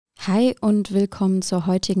Hi und willkommen zur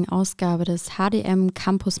heutigen Ausgabe des HdM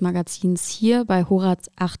Campus Magazins hier bei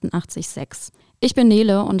Horaz 88.6. Ich bin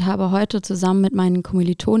Nele und habe heute zusammen mit meinen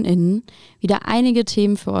KommilitonInnen wieder einige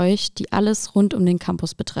Themen für euch, die alles rund um den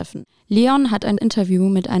Campus betreffen. Leon hat ein Interview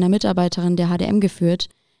mit einer Mitarbeiterin der HdM geführt,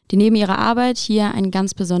 die neben ihrer Arbeit hier ein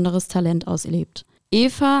ganz besonderes Talent auslebt.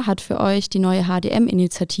 Eva hat für euch die neue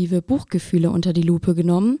HdM-Initiative Buchgefühle unter die Lupe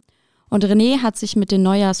genommen. Und René hat sich mit den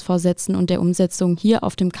Neujahrsvorsätzen und der Umsetzung hier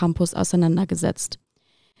auf dem Campus auseinandergesetzt.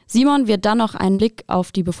 Simon wird dann noch einen Blick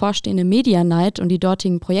auf die bevorstehende Media Night und die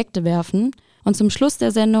dortigen Projekte werfen. Und zum Schluss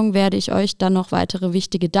der Sendung werde ich euch dann noch weitere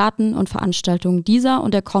wichtige Daten und Veranstaltungen dieser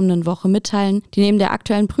und der kommenden Woche mitteilen, die neben der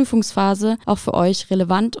aktuellen Prüfungsphase auch für euch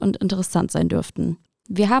relevant und interessant sein dürften.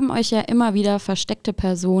 Wir haben euch ja immer wieder versteckte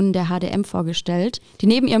Personen der HdM vorgestellt, die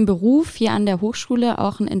neben ihrem Beruf hier an der Hochschule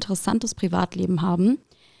auch ein interessantes Privatleben haben.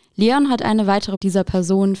 Leon hat eine weitere dieser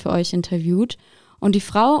Personen für euch interviewt und die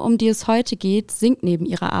Frau, um die es heute geht, singt neben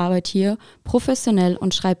ihrer Arbeit hier professionell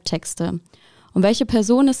und schreibt Texte. Um welche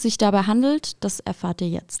Person es sich dabei handelt, das erfahrt ihr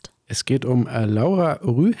jetzt. Es geht um Laura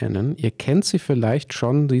Rühenen. Ihr kennt sie vielleicht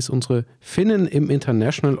schon. Sie ist unsere Finnin im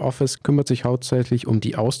International Office, kümmert sich hauptsächlich um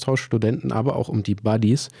die Austauschstudenten, aber auch um die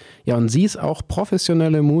Buddies. Ja, und sie ist auch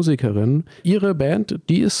professionelle Musikerin. Ihre Band,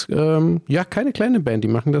 die ist keine kleine Band, die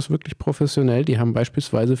machen das wirklich professionell. Die haben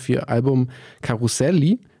beispielsweise für ihr Album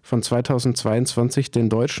Karusselli von 2022 den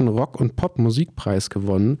Deutschen Rock- und Pop-Musikpreis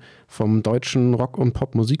gewonnen vom Deutschen Rock- und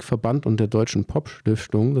Pop-Musikverband und der Deutschen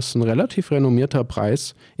Pop-Stiftung. Das ist ein relativ renommierter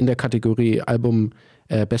Preis in der Kategorie Album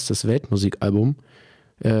Bestes Weltmusikalbum.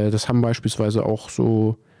 Das haben beispielsweise auch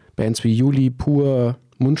so Bands wie Juli, Pur,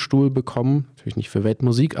 Mundstuhl bekommen. Natürlich nicht für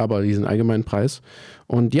Weltmusik, aber diesen allgemeinen Preis.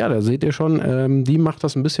 Und ja, da seht ihr schon, die macht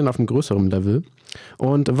das ein bisschen auf einem größeren Level.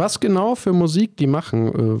 Und was genau für Musik die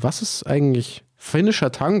machen, was ist eigentlich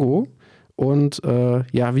finnischer Tango und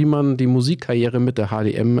wie man die Musikkarriere mit der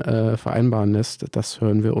HdM vereinbaren lässt, das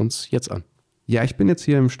hören wir uns jetzt an. Ja, ich bin jetzt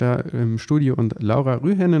hier im Studio und Laura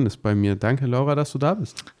Rühenen ist bei mir. Danke, Laura, dass du da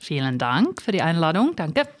bist. Vielen Dank für die Einladung.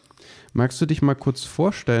 Danke. Magst du dich mal kurz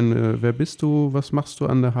vorstellen? Wer bist du? Was machst du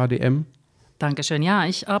an der HdM? Dankeschön. Ja,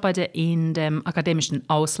 ich arbeite in dem akademischen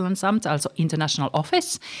Auslandsamt, also International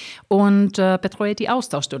Office, und betreue die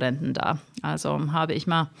Austauschstudenten da. Also habe ich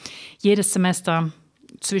mal jedes Semester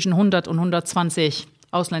zwischen 100 und 120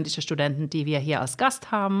 ausländische Studenten, die wir hier als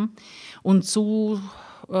Gast haben. Und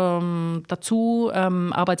dazu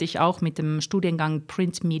arbeite ich auch mit dem Studiengang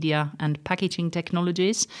Print Media and Packaging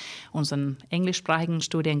Technologies, unseren englischsprachigen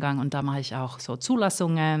Studiengang. Und da mache ich auch so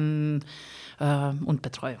Zulassungen und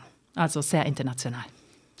Betreuung. Also sehr international.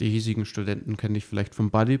 Die hiesigen Studenten kenne ich vielleicht vom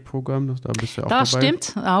Buddy-Programm, da bist du auch das dabei. Das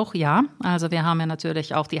stimmt auch, ja. Also wir haben ja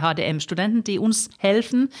natürlich auch die HdM-Studenten, die uns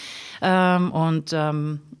helfen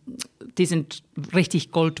die sind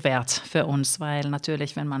richtig Gold wert für uns, weil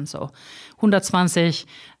natürlich, wenn man so 120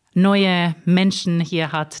 neue Menschen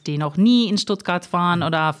hier hat, die noch nie in Stuttgart waren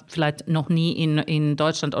oder vielleicht noch nie in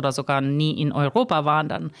Deutschland oder sogar nie in Europa waren,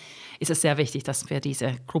 dann ist es sehr wichtig, dass wir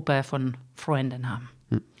diese Gruppe von Freunden haben.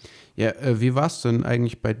 Ja, wie war es denn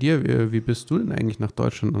eigentlich bei dir? Wie bist du denn eigentlich nach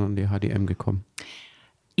Deutschland und an die HdM gekommen?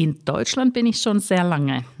 In Deutschland bin ich schon sehr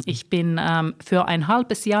lange. Ich bin für ein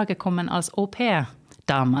halbes Jahr gekommen als Au-pair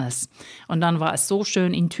damals. Und dann war es so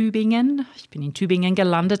schön in Tübingen. Ich bin in Tübingen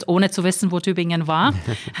gelandet, ohne zu wissen, wo Tübingen war.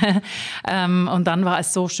 Und dann war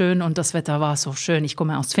es so schön und das Wetter war so schön. Ich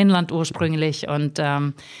komme aus Finnland ursprünglich und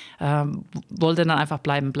wollte dann einfach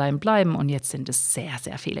bleiben. Und jetzt sind es sehr,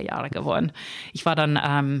 sehr viele Jahre geworden. Ich war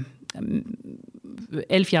dann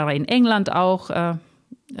 11 Jahre in England auch,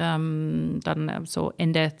 dann so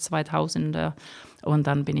Ende 2000er. Und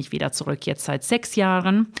dann bin ich wieder zurück, jetzt seit 6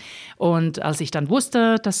 Jahren. Und als ich dann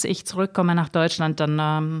wusste, dass ich zurückkomme nach Deutschland,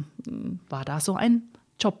 dann war da so ein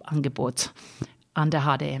Jobangebot an der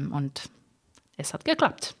HdM. Und es hat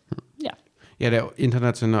geklappt. Ja. Ja, der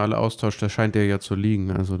internationale Austausch, der scheint dir ja zu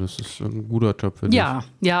liegen. Also das ist ein guter Job für dich.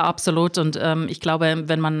 Ja, absolut. Und ich glaube,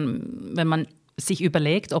 wenn man sich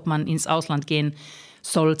überlegt, ob man ins Ausland gehen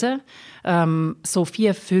sollte, so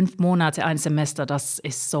 4-5 Monate, ein Semester, das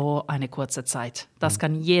ist so eine kurze Zeit. Das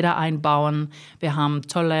kann jeder einbauen. Wir haben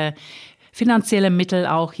tolle finanzielle Mittel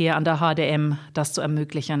auch hier an der HdM, das zu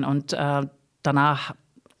ermöglichen. Und danach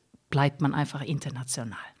bleibt man einfach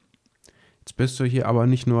international. Jetzt bist du hier aber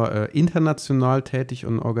nicht nur international tätig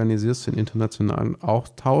und organisierst den internationalen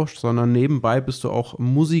Austausch, sondern nebenbei bist du auch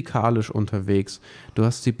musikalisch unterwegs. Du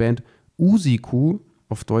hast die Band Usiku,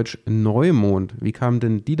 auf Deutsch Neumond. Wie kam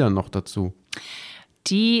denn die dann noch dazu?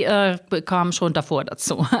 Die kam schon davor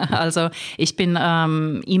dazu. Also ich bin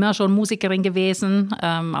immer schon Musikerin gewesen,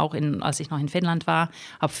 auch als ich noch in Finnland war.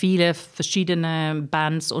 Habe viele verschiedene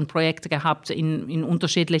Bands und Projekte gehabt in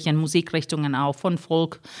unterschiedlichen Musikrichtungen, auch von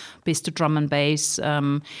Folk bis zu Drum and Bass,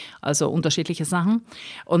 also unterschiedliche Sachen.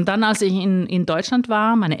 Und dann, als ich in Deutschland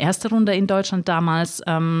war, meine erste Runde in Deutschland damals,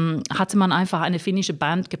 hatte man einfach eine finnische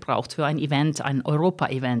Band gebraucht für ein Event, ein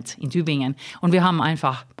Europa-Event in Tübingen. Und wir haben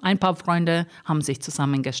einfach, ein paar Freunde haben sich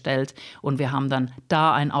zusammengestellt und wir haben dann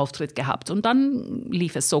da einen Auftritt gehabt. Und dann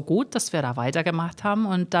lief es so gut, dass wir da weitergemacht haben.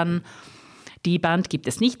 Und dann, die Band gibt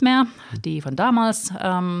es nicht mehr, die von damals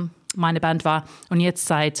meine Band war. Und jetzt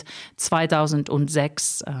seit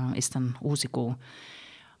 2006 ist dann Uusiko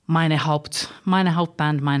meine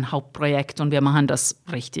Hauptband, mein Hauptprojekt. Und wir machen das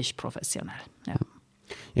richtig professionell. Ja.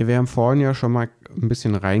 Ja, wir haben vorhin ja schon mal ein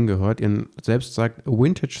bisschen reingehört. Ihr selbst sagt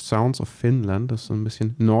Vintage Sounds of Finland. Das ist so ein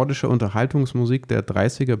bisschen nordische Unterhaltungsmusik der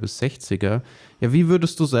 30er bis 60er. Ja, wie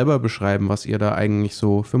würdest du selber beschreiben, was ihr da eigentlich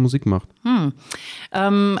so für Musik macht?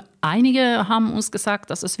 Einige haben uns gesagt,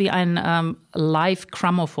 dass es wie ein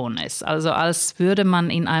Live-Grammophon ist. Also als würde man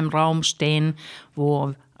in einem Raum stehen,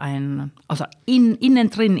 wo innen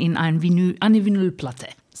drin in eine Vinylplatte.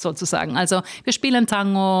 Sozusagen. Also wir spielen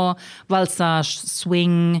Tango, Walzer,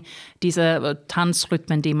 Swing, diese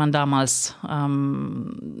Tanzrhythmen, die man damals,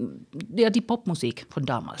 die Popmusik von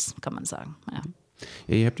damals, kann man sagen. Ja.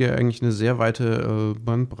 Ja, ihr habt ja eigentlich eine sehr weite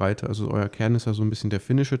Bandbreite. Also euer Kern ist ja so ein bisschen der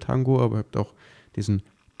finnische Tango, aber ihr habt auch diesen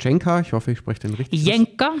Jenka, ich hoffe, ich spreche den richtig.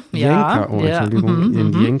 Jenka, ja. Jenka, Entschuldigung.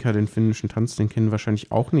 Den Jenka, den finnischen Tanz, den kennen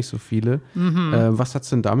wahrscheinlich auch nicht so viele. Was hat es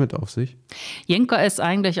denn damit auf sich? Jenka ist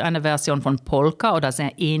eigentlich eine Version von Polka oder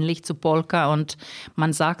sehr ähnlich zu Polka. Und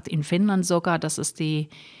man sagt in Finnland sogar, dass es die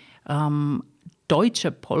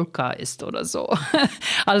deutsche Polka ist oder so.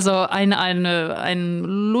 Also ein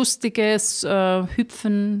lustiges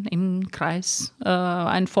Hüpfen im Kreis,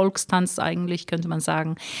 ein Volkstanz eigentlich, könnte man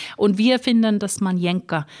sagen. Und wir finden, dass man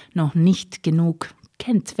Jenka noch nicht genug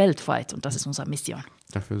kennt weltweit und das ist unsere Mission.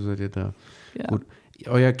 Dafür seid ihr da. Ja. Gut.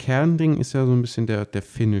 Euer Kernding ist ja so ein bisschen der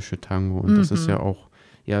finnische Tango und das ist ja auch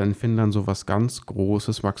in Finnland so was ganz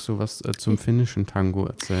Großes. Magst du was zum finnischen Tango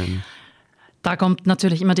erzählen? Da kommt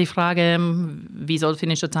natürlich immer die Frage, wieso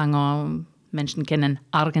finnischer Tango? Menschen kennen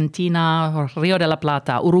Argentina, Rio de la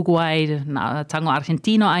Plata, Uruguay, Tango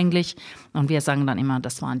Argentino eigentlich. Und wir sagen dann immer,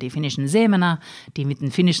 das waren die finnischen Seemänner, die mit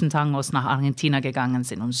den finnischen Tangos nach Argentina gegangen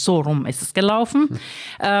sind. Und so rum ist es gelaufen.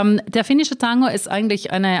 Der finnische Tango ist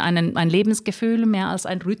eigentlich ein Lebensgefühl mehr als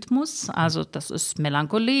ein Rhythmus. Also das ist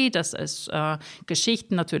Melancholie, das ist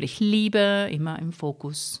Geschichten, natürlich Liebe, immer im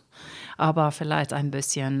Fokus. Aber vielleicht ein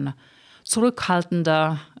bisschen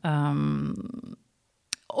zurückhaltender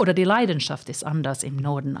oder die Leidenschaft ist anders im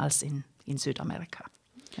Norden als in Südamerika.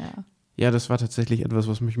 Ja, das war tatsächlich etwas,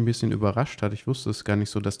 was mich ein bisschen überrascht hat. Ich wusste es gar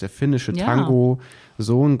nicht so, dass der finnische Tango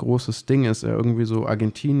so ein großes Ding ist. Irgendwie so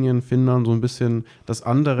Argentinien, Finnland, so ein bisschen das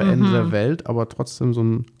andere Ende der Welt, aber trotzdem so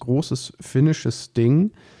ein großes finnisches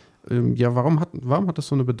Ding. Warum hat das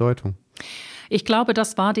so eine Bedeutung? Ich glaube,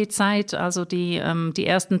 das war die Zeit, also die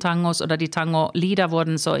ersten Tangos oder die Tango-Lieder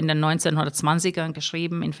wurden so in den 1920ern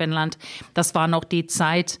geschrieben in Finnland. Das war noch die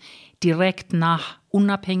Zeit direkt nach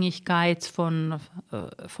Unabhängigkeit von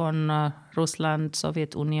Russland,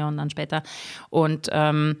 Sowjetunion dann später. Und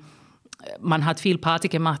man hat viel Party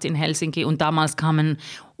gemacht in Helsinki und damals kamen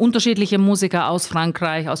unterschiedliche Musiker aus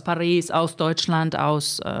Frankreich, aus Paris, aus Deutschland,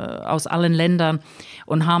 aus allen Ländern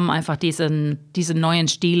und haben einfach diesen neuen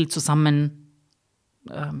Stil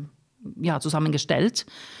zusammengestellt.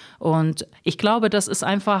 Und ich glaube, das ist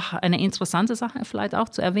einfach eine interessante Sache, vielleicht auch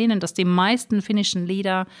zu erwähnen, dass die meisten finnischen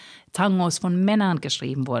Lieder, Tangos von Männern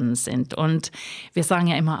geschrieben worden sind. Und wir sagen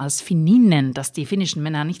ja immer als Finninnen, dass die finnischen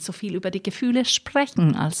Männer nicht so viel über die Gefühle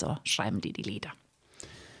sprechen, also schreiben die Lieder.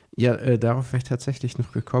 Ja, darauf wäre ich tatsächlich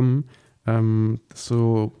noch gekommen.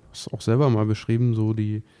 So, hast du auch selber mal beschrieben, so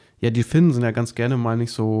die Finnen sind ja ganz gerne mal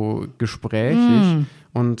nicht so gesprächig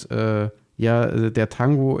und der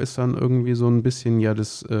Tango ist dann irgendwie so ein bisschen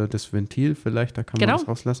das Ventil vielleicht, da kann man das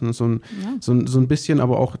rauslassen. So ein bisschen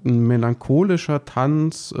aber auch ein melancholischer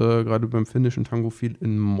Tanz, gerade beim finnischen Tango viel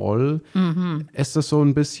in Moll. Ist das so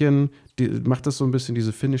ein bisschen, macht das so ein bisschen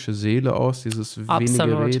diese finnische Seele aus, dieses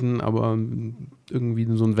wenige Reden, aber irgendwie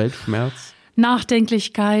so ein Weltschmerz?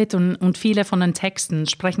 Nachdenklichkeit und viele von den Texten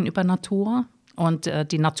sprechen über Natur. Und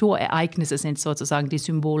die Naturereignisse sind sozusagen die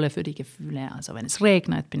Symbole für die Gefühle. Also wenn es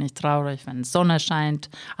regnet, bin ich traurig. Wenn die Sonne scheint,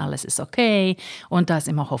 alles ist okay. Und da ist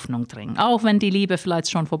immer Hoffnung drin. Auch wenn die Liebe vielleicht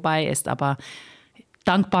schon vorbei ist. Aber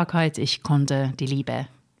Dankbarkeit, ich konnte die Liebe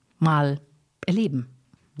mal erleben.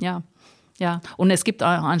 Ja. Ja, und es gibt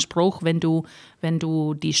auch einen Spruch, wenn du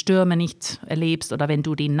die Stürme nicht erlebst oder wenn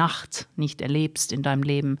du die Nacht nicht erlebst in deinem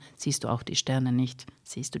Leben, siehst du auch die Sterne nicht,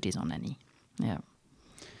 siehst du die Sonne nie. Ja.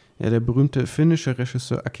 Ja, der berühmte finnische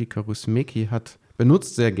Regisseur Aki Kaurismäki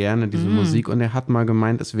benutzt sehr gerne diese Musik und er hat mal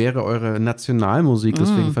gemeint, es wäre eure Nationalmusik,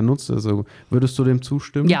 deswegen vernutzt er so. Würdest du dem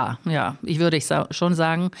zustimmen? Ja, ich würde schon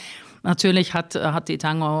sagen. Natürlich hat die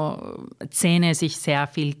Tango-Szene sich sehr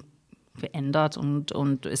viel verändert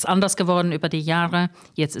und ist anders geworden über die Jahre.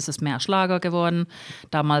 Jetzt ist es mehr Schlager geworden.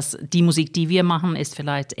 Damals, die Musik, die wir machen, ist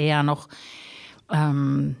vielleicht eher noch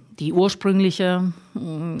die ursprüngliche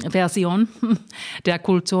Version der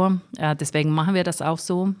Kultur. Deswegen machen wir das auch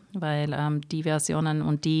so, weil die Versionen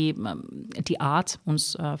und die Art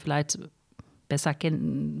uns vielleicht besser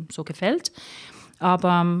so gefällt.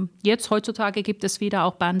 Aber jetzt, heutzutage, gibt es wieder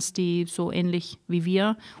auch Bands, die so ähnlich wie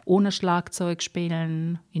wir ohne Schlagzeug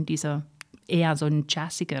spielen, in dieser eher so eine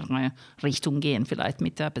jazzigere Richtung gehen, vielleicht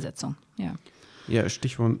mit der Besetzung. Ja,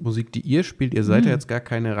 Stichwort Musik, die ihr spielt. Ihr seid ja jetzt gar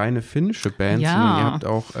keine reine finnische Band, Ja. sondern ihr habt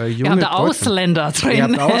auch junge Wir haben da Ausländer drin. Ihr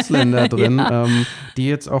habt Ausländer drin, die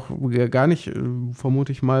jetzt auch gar nicht,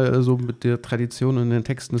 vermute ich mal, so mit der Tradition und den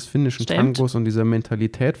Texten des finnischen Tangos und dieser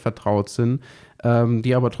Mentalität vertraut sind,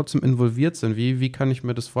 die aber trotzdem involviert sind. Wie kann ich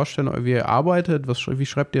mir das vorstellen, wie ihr arbeitet? Wie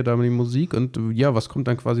schreibt ihr da die Musik? Und ja, was kommt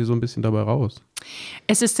dann quasi so ein bisschen dabei raus?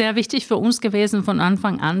 Es ist sehr wichtig für uns gewesen von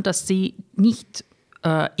Anfang an, dass sie nicht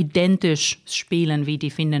identisch spielen, wie die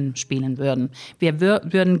Finnen spielen würden. Wir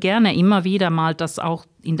würden gerne immer wieder mal das auch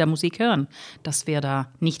in der Musik hören, dass wir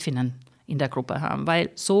da nicht Finnen in der Gruppe haben, weil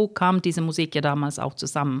so kam diese Musik ja damals auch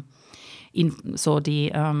zusammen, so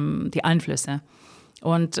die Einflüsse.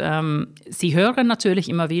 Und sie hören natürlich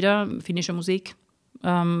immer wieder finnische Musik,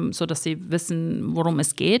 sodass sie wissen, worum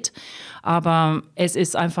es geht, aber es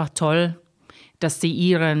ist einfach toll, dass sie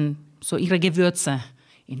ihre Gewürze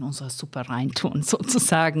in unsere Suppe reintun,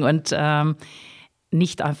 sozusagen, und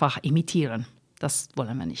nicht einfach imitieren. Das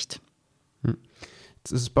wollen wir nicht.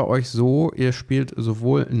 Jetzt ist es bei euch so, ihr spielt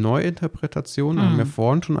sowohl Neuinterpretationen, haben wir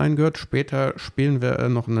vorhin schon einen gehört, später spielen wir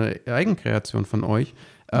noch eine Eigenkreation von euch.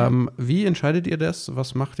 Wie entscheidet ihr das?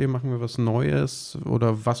 Was macht ihr? Machen wir was Neues?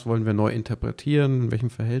 Oder was wollen wir neu interpretieren? In welchem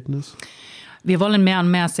Verhältnis? Wir wollen mehr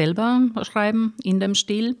und mehr selber schreiben in dem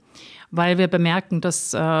Stil, weil wir bemerken,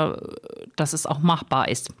 dass es auch machbar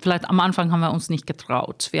ist. Vielleicht am Anfang haben wir uns nicht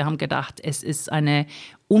getraut. Wir haben gedacht, es ist eine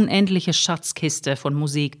unendliche Schatzkiste von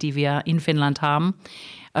Musik, die wir in Finnland haben.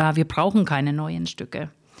 Wir brauchen keine neuen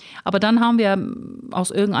Stücke. Aber dann haben wir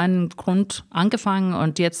aus irgendeinem Grund angefangen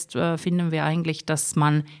und jetzt finden wir eigentlich, dass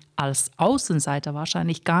man als Außenseiter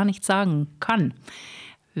wahrscheinlich gar nicht sagen kann,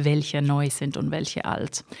 welche neu sind und welche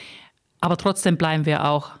alt. Aber trotzdem bleiben wir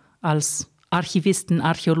auch als Archivisten,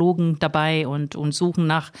 Archäologen dabei und suchen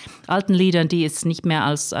nach alten Liedern, die es nicht mehr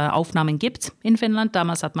als Aufnahmen gibt in Finnland.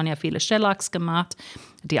 Damals hat man ja viele Shellacks gemacht.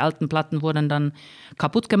 Die alten Platten wurden dann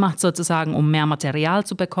kaputt gemacht sozusagen, um mehr Material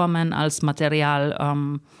zu bekommen, als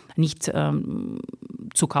Material nicht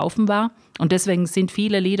zu kaufen war. Und deswegen sind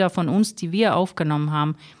viele Lieder von uns, die wir aufgenommen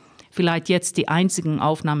haben, vielleicht jetzt die einzigen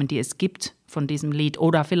Aufnahmen, die es gibt von diesem Lied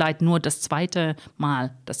oder vielleicht nur das zweite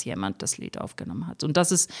Mal, dass jemand das Lied aufgenommen hat. Und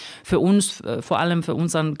das ist für uns, vor allem für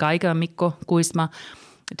unseren Geiger Mikko Kuisma,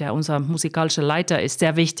 der unser musikalischer Leiter ist,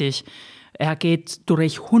 sehr wichtig. Er geht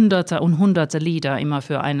durch Hunderte und Hunderte Lieder immer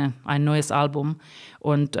für ein neues Album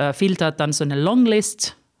und filtert dann so eine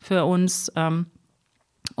Longlist für uns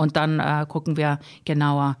und dann gucken wir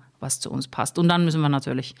genauer, was zu uns passt. Und dann müssen wir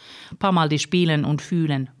natürlich ein paar Mal die spielen und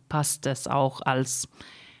fühlen, passt es auch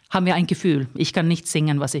haben wir ein Gefühl. Ich kann nicht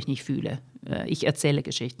singen, was ich nicht fühle. Ich erzähle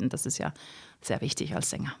Geschichten, das ist ja sehr wichtig als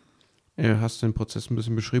Sänger. Du hast den Prozess ein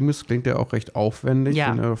bisschen beschrieben, es klingt ja auch recht aufwendig,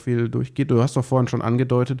 Ja. wenn er viel durchgeht. Du hast doch vorhin schon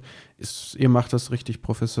angedeutet, ihr macht das richtig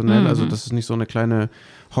professionell, also das ist nicht so eine kleine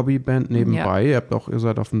Hobbyband nebenbei. Ja. Ihr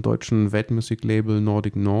seid auf dem deutschen Weltmusiklabel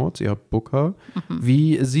Nordic Nords, ihr habt Booker.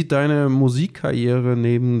 Wie sieht deine Musikkarriere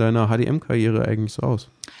neben deiner HdM-Karriere eigentlich so aus?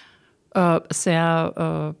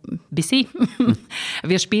 Sehr busy.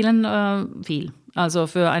 Wir spielen viel. Also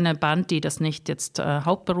für eine Band, die das nicht jetzt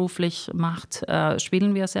hauptberuflich macht,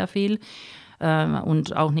 spielen wir sehr viel.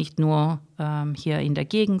 Und auch nicht nur hier in der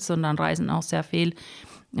Gegend, sondern reisen auch sehr viel,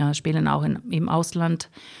 spielen auch im Ausland.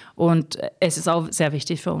 Und es ist auch sehr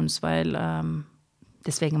wichtig für uns, weil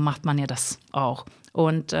deswegen macht man ja das auch.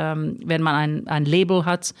 Und wenn man ein Label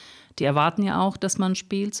hat, die erwarten ja auch, dass man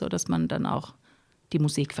spielt, sodass man dann auch die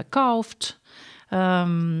Musik verkauft.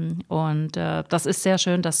 Und das ist sehr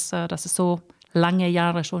schön, dass es so lange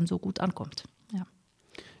Jahre schon so gut ankommt. Ja.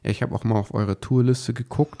 Ja, ich habe auch mal auf eure Tourliste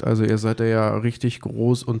geguckt. Also ihr seid ja richtig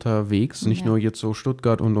groß unterwegs, nicht nur jetzt so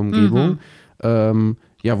Stuttgart und Umgebung.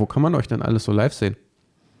 Ja, wo kann man euch denn alles so live sehen?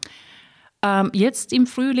 Jetzt im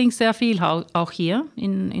Frühling sehr viel, auch hier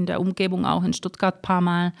in der Umgebung, auch in Stuttgart ein paar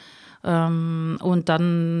Mal. Und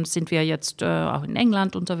dann sind wir jetzt auch in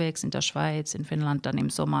England unterwegs, in der Schweiz, in Finnland dann im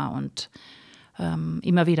Sommer und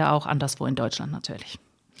immer wieder auch anderswo in Deutschland natürlich.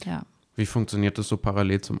 Ja. Wie funktioniert das so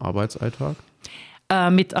parallel zum Arbeitsalltag?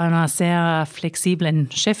 Mit einer sehr flexiblen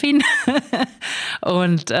Chefin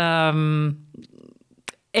und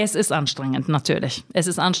es ist anstrengend, natürlich. Es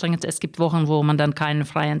ist anstrengend. Es gibt Wochen, wo man dann keinen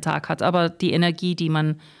freien Tag hat. Aber die Energie, die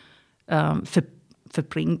man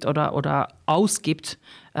verbringt oder ausgibt,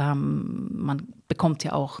 man bekommt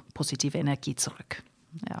ja auch positive Energie zurück.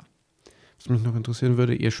 Ja. Was mich noch interessieren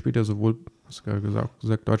würde, ihr spielt ja sowohl, hast du gerade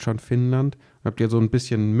gesagt, Deutschland, Finnland. Habt ihr so ein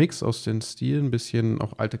bisschen Mix aus den Stilen, ein bisschen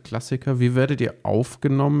auch alte Klassiker. Wie werdet ihr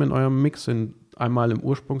aufgenommen in eurem Mix? Einmal im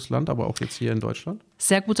Ursprungsland, aber auch jetzt hier in Deutschland?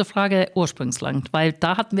 Sehr gute Frage, Ursprungsland, weil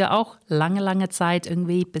da hatten wir auch lange Zeit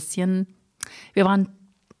irgendwie ein bisschen, wir waren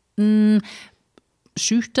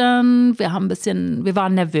schüchtern, wir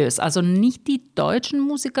waren nervös. Also nicht die deutschen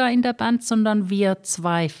Musiker in der Band, sondern wir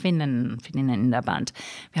zwei Finninnen in der Band.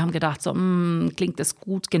 Wir haben gedacht, so, klingt das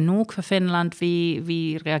gut genug für Finnland,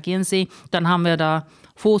 wie reagieren sie? Dann haben wir da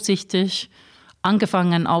vorsichtig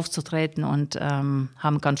angefangen aufzutreten und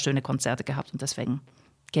haben ganz schöne Konzerte gehabt und deswegen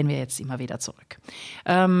gehen wir jetzt immer wieder zurück.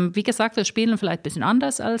 Wie gesagt, wir spielen vielleicht ein bisschen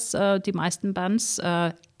anders, als die meisten Bands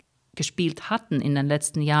gespielt hatten in den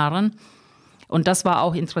letzten Jahren. Und das war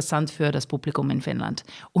auch interessant für das Publikum in Finnland.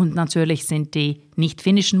 Und natürlich sind die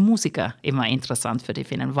nicht-finnischen Musiker immer interessant für die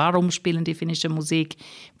Finnen. Warum spielen die finnische Musik?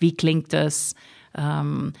 Wie klingt das?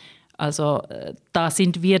 Also da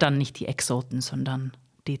sind wir dann nicht die Exoten, sondern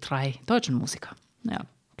die 3 deutschen Musiker. Ja.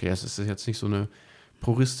 Okay, es ist jetzt nicht so eine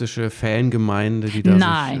puristische Fangemeinde, die da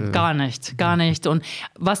Nein, gar nicht. Und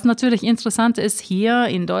was natürlich interessant ist, hier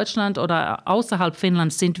in Deutschland oder außerhalb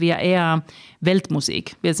Finnlands sind wir eher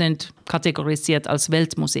Weltmusik. Wir sind kategorisiert als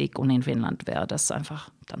Weltmusik und in Finnland wäre das einfach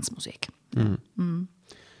Tanzmusik. Mhm. Mhm.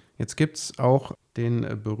 Jetzt gibt es auch den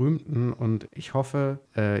berühmten, und ich hoffe,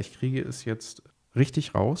 ich kriege es jetzt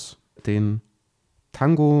richtig raus, den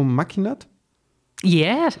Tango Machinat.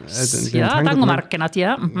 Yes, ja, Tango Machinat,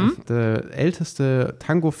 ja. Mhm. Das älteste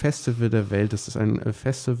Tango-Festival der Welt. Das ist ein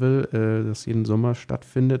Festival, das jeden Sommer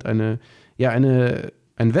stattfindet. Ein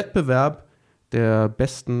Wettbewerb der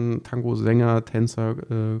besten Tango-Sänger, Tänzer,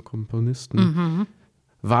 Komponisten. Mhm.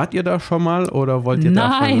 Wart ihr da schon mal oder wollt ihr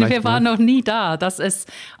da Nein, wir waren noch nie da. Das ist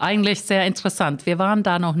eigentlich sehr interessant. Wir waren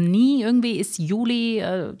da noch nie. Irgendwie ist Juli,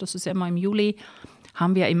 das ist ja immer im Juli,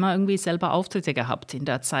 haben wir immer irgendwie selber Auftritte gehabt in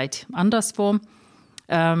der Zeit. Anderswo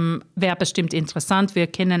wäre bestimmt interessant. Wir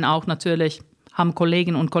kennen auch natürlich, haben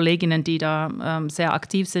Kollegen und Kolleginnen, die da sehr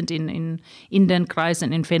aktiv sind in den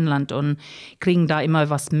Kreisen in Finnland und kriegen da immer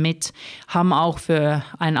was mit. Haben auch für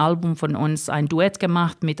ein Album von uns ein Duett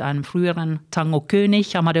gemacht mit einem früheren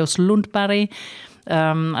Tango-König, Amadeus Lundberg.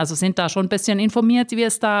 Also sind da schon ein bisschen informiert, wie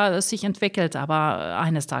es da sich entwickelt, aber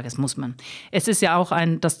eines Tages muss man. Es ist ja auch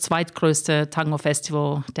das zweitgrößte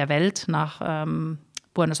Tango-Festival der Welt nach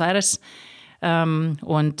Buenos Aires.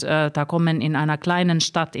 Und da kommen in einer kleinen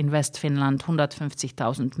Stadt in Westfinnland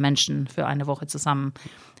 150.000 Menschen für eine Woche zusammen.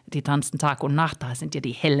 Die tanzen Tag und Nacht. Da sind ja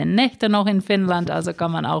die hellen Nächte noch in Finnland. Also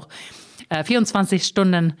kann man auch 24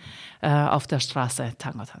 Stunden auf der Straße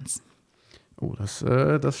Tango tanzen. Oh, das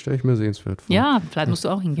stelle ich mir sehenswert vor. Ja, vielleicht musst du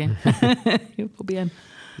auch hingehen. Probieren.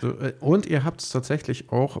 So, und ihr habt es tatsächlich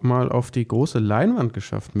auch mal auf die große Leinwand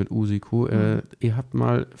geschafft mit Usiku. Ihr habt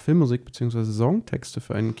mal Filmmusik bzw. Songtexte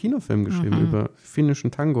für einen Kinofilm geschrieben, über finnischen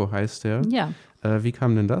Tango heißt der. Ja. Wie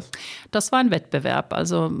kam denn das? Das war ein Wettbewerb.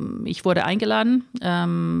 Also ich wurde eingeladen,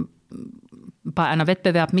 bei einem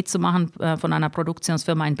Wettbewerb mitzumachen von einer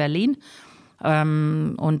Produktionsfirma in Berlin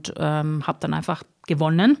und habe dann einfach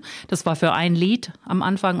gewonnen. Das war für ein Lied am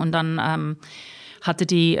Anfang und dann hatte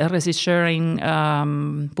die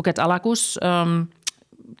Regisseurin Buket Alagus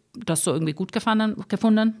das so irgendwie gut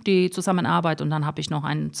gefunden, die Zusammenarbeit. Und dann habe ich noch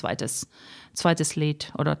ein zweites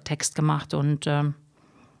Lied oder Text gemacht. Und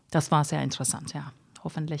das war sehr interessant, ja.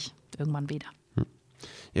 Hoffentlich irgendwann wieder.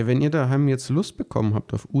 Ja, wenn ihr daheim jetzt Lust bekommen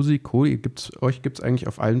habt auf Usiku, euch gibt es eigentlich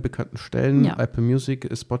auf allen bekannten Stellen, ja. Apple Music,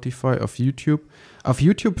 Spotify, auf YouTube. Auf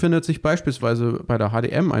YouTube findet sich beispielsweise bei der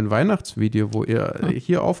HdM ein Weihnachtsvideo, wo ihr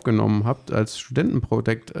hier aufgenommen habt als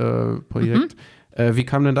Studentenprojekt. Wie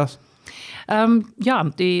kam denn das? Ja,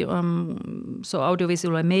 die so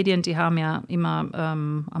audiovisuelle Medien, die haben ja immer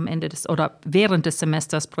am Ende oder während des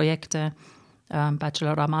Semesters Projekte,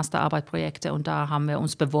 Bachelor- oder Masterarbeitprojekte, und da haben wir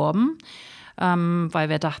uns beworben. Weil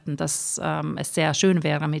wir dachten, dass es sehr schön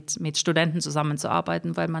wäre, mit Studenten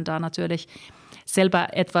zusammenzuarbeiten, weil man da natürlich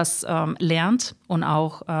selber etwas lernt und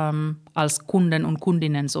auch als Kunden und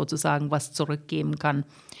Kundinnen sozusagen was zurückgeben kann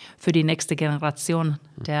für die nächste Generation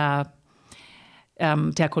der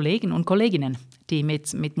Kollegen und Kolleginnen, die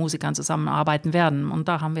mit Musikern zusammenarbeiten werden. Und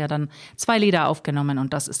da haben wir dann 2 Lieder aufgenommen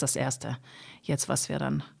und das ist das erste, jetzt was wir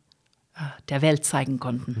dann der Welt zeigen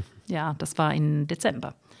konnten. Ja, das war im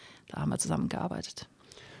Dezember. Da haben wir zusammengearbeitet.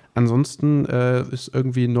 Ansonsten ist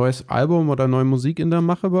irgendwie ein neues Album oder neue Musik in der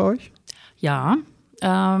Mache bei euch? Ja,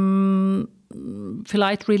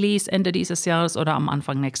 vielleicht Release Ende dieses Jahres oder am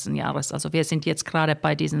Anfang nächsten Jahres. Also wir sind jetzt gerade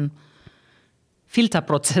bei diesen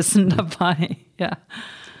Filterprozessen dabei. Ja.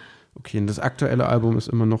 Okay, und das aktuelle Album ist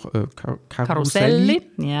immer noch Karusselli.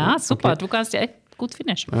 Ja, super. Okay. Du kannst ja echt gut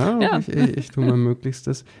Finnisch. Ja. Ich tue mein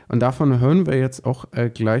Möglichstes. Und davon hören wir jetzt auch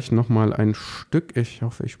gleich nochmal ein Stück. Ich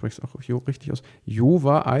hoffe, ich spreche es auch richtig aus. Jo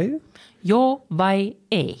vai ei. Jo vai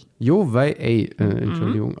ei,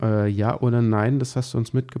 Entschuldigung. Ja oder nein, das hast du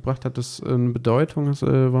uns mitgebracht. Hat das eine Bedeutung,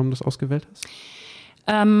 warum du das ausgewählt hast?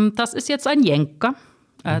 Das ist jetzt ein Jenker.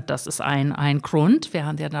 Das ist ein Grund. Wir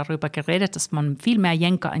haben ja darüber geredet, dass man viel mehr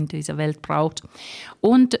Jenker in dieser Welt braucht.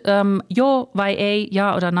 Und jo vai ei,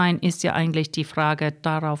 ja oder nein, ist ja eigentlich die Frage,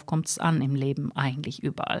 darauf kommt es an im Leben eigentlich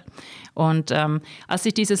überall. Und als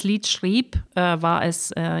ich dieses Lied schrieb, war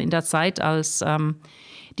es in der Zeit, als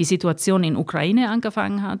die Situation in Ukraine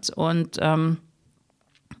angefangen hat. Und da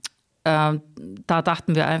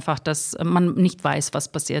dachten wir einfach, dass man nicht weiß,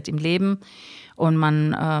 was passiert im Leben. Und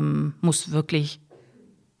man muss wirklich...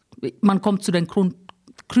 Man kommt zu den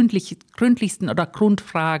gründlichsten oder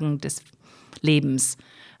Grundfragen des Lebens.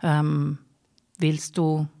 Willst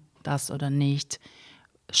du das oder nicht?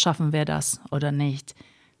 Schaffen wir das oder nicht?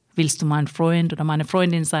 Willst du mein Freund oder meine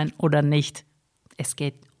Freundin sein oder nicht? Es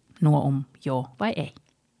geht nur um Jo vai ei.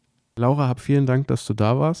 Laura, vielen Dank, dass du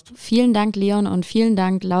da warst. Vielen Dank, Leon, und vielen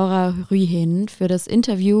Dank, Laura Rühenen, für das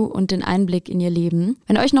Interview und den Einblick in ihr Leben.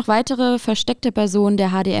 Wenn euch noch weitere versteckte Personen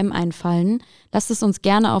der HdM einfallen, lasst es uns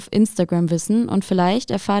gerne auf Instagram wissen und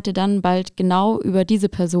vielleicht erfahrt ihr dann bald genau über diese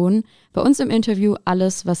Person bei uns im Interview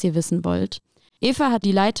alles, was ihr wissen wollt. Eva hat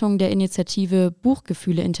die Leitung der Initiative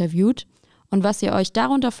Buchgefühle interviewt und was ihr euch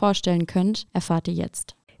darunter vorstellen könnt, erfahrt ihr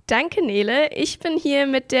jetzt. Danke, Nele. Ich bin hier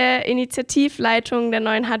mit der Initiativleitung der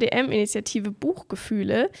neuen HdM-Initiative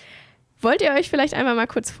Buchgefühle. Wollt ihr euch vielleicht einmal mal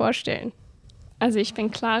kurz vorstellen? Also ich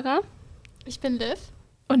bin Clara. Ich bin Liv.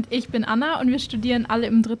 Und ich bin Anna und wir studieren alle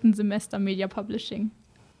im 3. Semester Media Publishing.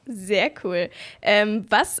 Sehr cool.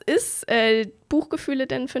 Was ist Buchgefühle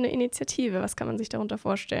denn für eine Initiative? Was kann man sich darunter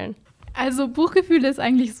vorstellen? Also Buchgefühle ist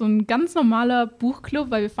eigentlich so ein ganz normaler Buchclub,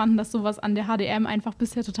 weil wir fanden, dass sowas an der HdM einfach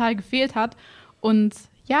bisher total gefehlt hat. Und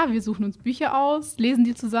ja, wir suchen uns Bücher aus, lesen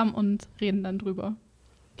die zusammen und reden dann drüber.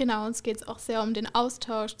 Genau, uns geht es auch sehr um den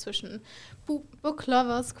Austausch zwischen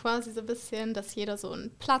Booklovers quasi so ein bisschen, dass jeder so einen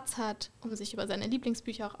Platz hat, um sich über seine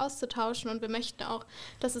Lieblingsbücher auch auszutauschen. Und wir möchten auch,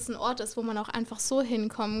 dass es ein Ort ist, wo man auch einfach so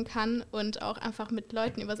hinkommen kann und auch einfach mit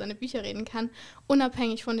Leuten über seine Bücher reden kann,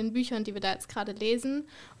 unabhängig von den Büchern, die wir da jetzt gerade lesen.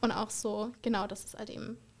 Und auch so, genau, dass es halt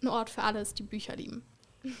eben ein Ort für alle ist, die Bücher lieben.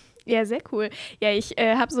 Ja, sehr cool. Ja, ich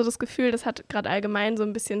habe so das Gefühl, das hat gerade allgemein so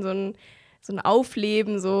ein bisschen so ein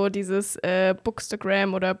Aufleben, so dieses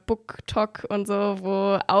Bookstagram oder BookTok und so,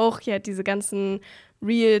 wo auch ja diese ganzen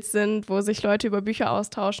Reels sind, wo sich Leute über Bücher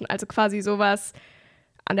austauschen. Also quasi sowas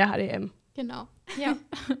an der HdM. Genau. Ja,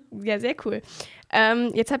 ja, sehr cool.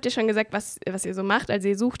 Jetzt habt ihr schon gesagt, was ihr so macht. Also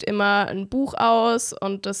ihr sucht immer ein Buch aus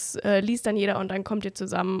und das liest dann jeder und dann kommt ihr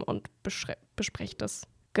zusammen und besprecht das.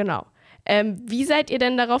 Genau. Wie seid ihr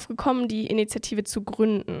denn darauf gekommen, die Initiative zu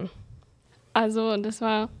gründen? Also das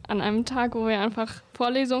war an einem Tag, wo wir einfach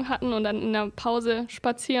Vorlesung hatten und dann in der Pause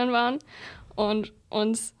spazieren waren und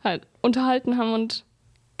uns halt unterhalten haben und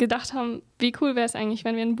gedacht haben, wie cool wäre es eigentlich,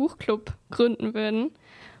 wenn wir einen Buchclub gründen würden.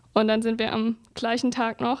 Und dann sind wir am gleichen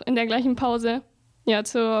Tag noch in der gleichen Pause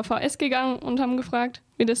zur VS gegangen und haben gefragt,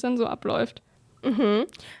 wie das dann so abläuft. Mhm.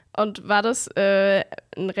 Und war das ein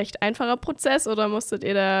recht einfacher Prozess oder musstet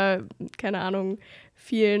ihr da, keine Ahnung,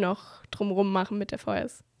 viel noch drumherum machen mit der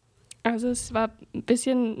VS? Also es war ein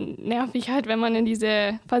bisschen nervig halt, wenn man in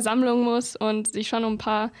diese Versammlung muss und sich schon um ein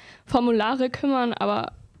paar Formulare kümmern,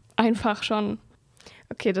 aber einfach schon.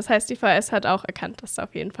 Okay, das heißt, die VS hat auch erkannt, dass da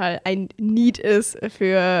auf jeden Fall ein Need ist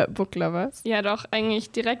für Booklovers. Ja doch,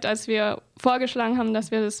 eigentlich direkt, als wir vorgeschlagen haben,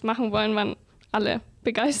 dass wir das machen wollen, waren alle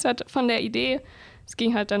begeistert von der Idee. Es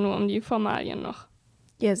ging halt dann nur um die Formalien noch.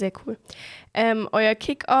 Ja, sehr cool. Euer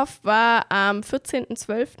Kick-Off war am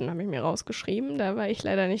 14.12., habe ich mir rausgeschrieben. Da war ich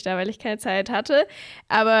leider nicht da, weil ich keine Zeit hatte.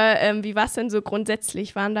 Aber wie war es denn so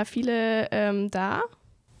grundsätzlich? Waren da viele da?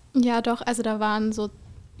 Ja, doch. Also da waren so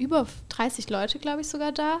über 30 Leute, glaube ich,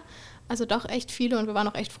 sogar da. also doch echt viele und wir waren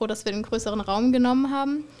auch echt froh, dass wir den größeren Raum genommen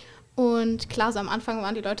haben. Und klar, so am Anfang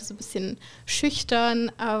waren die Leute so ein bisschen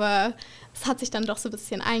schüchtern, aber es hat sich dann doch so ein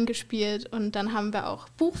bisschen eingespielt und dann haben wir auch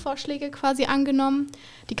Buchvorschläge quasi angenommen.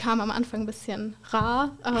 Die kamen am Anfang ein bisschen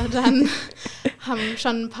rar, aber dann haben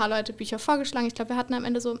schon ein paar Leute Bücher vorgeschlagen. Ich glaube, wir hatten am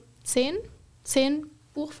Ende so 10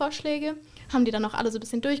 Buchvorschläge, haben die dann auch alle so ein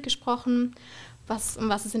bisschen durchgesprochen, um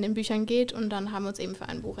was es in den Büchern geht und dann haben wir uns eben für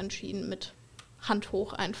ein Buch entschieden mit Hand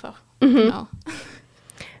hoch einfach. Genau.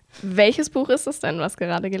 Welches Buch ist es denn, was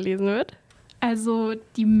gerade gelesen wird? Also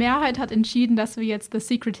die Mehrheit hat entschieden, dass wir jetzt The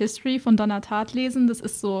Secret History von Donna Tartt lesen. Das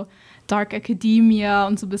ist so Dark Academia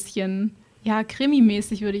und so ein bisschen, ja,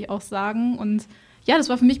 Krimi-mäßig, würde ich auch sagen. Und ja, das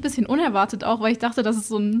war für mich ein bisschen unerwartet auch, weil ich dachte, dass es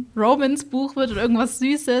so ein Romance-Buch wird oder irgendwas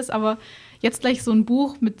Süßes. Aber jetzt gleich so ein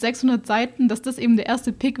Buch mit 600 Seiten, dass das eben der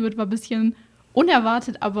erste Pick wird, war ein bisschen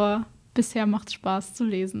unerwartet. Aber bisher macht es Spaß zu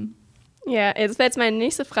lesen. Ja, das wäre jetzt meine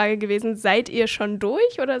nächste Frage gewesen. Seid ihr schon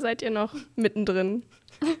durch oder seid ihr noch mittendrin?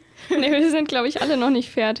 Nee, wir sind, glaube ich, alle noch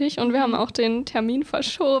nicht fertig und wir haben auch den Termin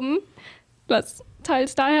verschoben, was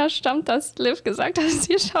teils daher stammt, dass Liv gesagt hat,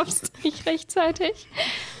 sie schafft es nicht rechtzeitig.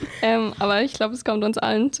 Aber ich glaube, es kommt uns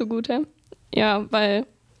allen zugute. Ja, weil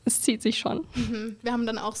es zieht sich schon. Wir haben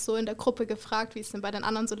dann auch so in der Gruppe gefragt, wie es denn bei den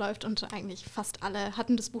anderen so läuft und eigentlich fast alle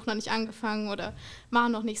hatten das Buch noch nicht angefangen oder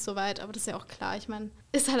waren noch nicht so weit, aber das ist ja auch klar. Ich meine,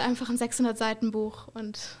 ist halt einfach ein 600-Seiten-Buch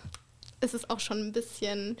und es ist auch schon ein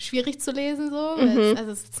bisschen schwierig zu lesen so.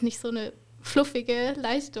 Also es ist nicht so eine fluffige,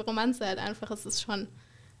 leichte Romanze halt einfach, es ist schon ein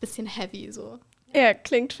bisschen heavy so. Ja,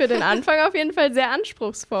 klingt für den Anfang auf jeden Fall sehr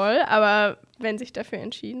anspruchsvoll, aber wenn sich dafür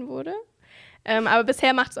entschieden wurde. Aber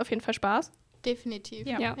bisher macht es auf jeden Fall Spaß. Definitiv,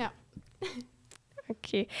 ja.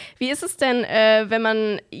 Okay. Wie ist es denn, wenn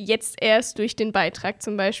man jetzt erst durch den Beitrag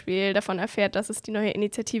zum Beispiel davon erfährt, dass es die neue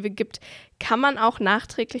Initiative gibt? Kann man auch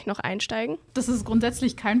nachträglich noch einsteigen? Das ist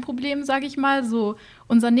grundsätzlich kein Problem, sage ich mal. So,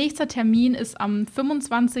 unser nächster Termin ist am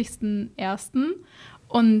 25.01.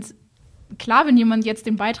 Und klar, wenn jemand jetzt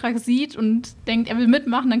den Beitrag sieht und denkt, er will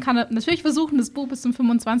mitmachen, dann kann er natürlich versuchen, das Buch bis zum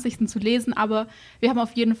 25. zu lesen. Aber wir haben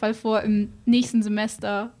auf jeden Fall vor, im nächsten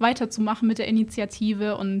Semester weiterzumachen mit der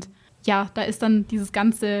Initiative. Und ja, da ist dann dieses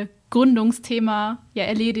ganze Gründungsthema ja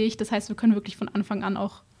erledigt. Das heißt, wir können wirklich von Anfang an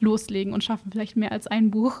auch loslegen und schaffen vielleicht mehr als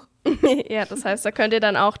ein Buch. Ja, das heißt, da könnt ihr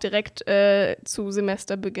dann auch direkt zu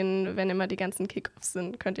Semesterbeginn, wenn immer die ganzen Kick-Offs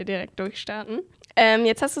sind, könnt ihr direkt durchstarten.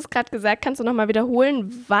 Jetzt hast du es gerade gesagt, kannst du nochmal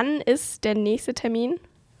wiederholen, wann ist der nächste Termin?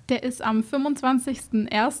 Der ist am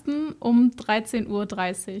 25.01. um 13.30 Uhr.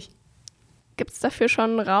 Gibt es dafür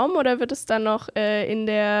schon einen Raum oder wird es dann noch in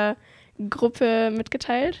der Gruppe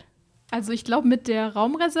mitgeteilt? Also ich glaube, mit der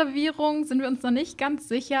Raumreservierung sind wir uns noch nicht ganz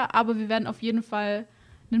sicher, aber wir werden auf jeden Fall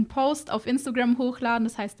einen Post auf Instagram hochladen,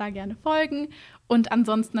 das heißt, da gerne folgen und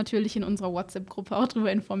ansonsten natürlich in unserer WhatsApp-Gruppe auch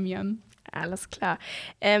darüber informieren. Alles klar.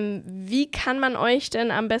 Wie kann man euch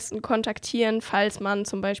denn am besten kontaktieren, falls man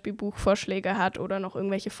zum Beispiel Buchvorschläge hat oder noch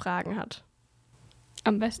irgendwelche Fragen hat?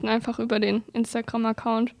 Am besten einfach über den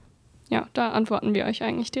Instagram-Account. Ja, da antworten wir euch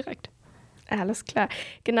eigentlich direkt. Alles klar.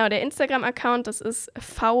 Genau, der Instagram-Account, das ist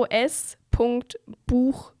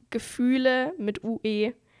vs.buchgefühle mit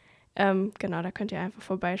UE. Genau, da könnt ihr einfach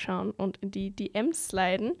vorbeischauen und in die DMs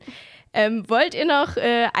sliden. Wollt ihr noch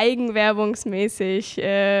eigenwerbungsmäßig,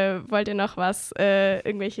 wollt ihr noch was,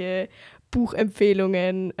 irgendwelche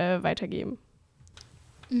Buchempfehlungen weitergeben?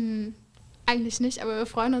 Eigentlich nicht, aber wir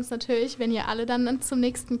freuen uns natürlich, wenn ihr alle dann zum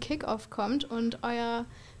nächsten Kick-Off kommt und euer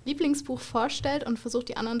Lieblingsbuch vorstellt und versucht,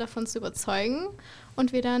 die anderen davon zu überzeugen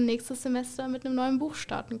und wir dann nächstes Semester mit einem neuen Buch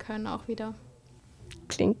starten können auch wieder.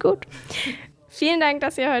 Klingt gut. Vielen Dank,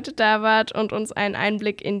 dass ihr heute da wart und uns einen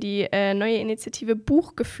Einblick in die neue Initiative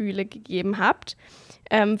Buchgefühle gegeben habt.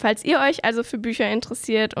 Falls ihr euch also für Bücher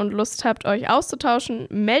interessiert und Lust habt, euch auszutauschen,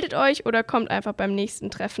 meldet euch oder kommt einfach beim nächsten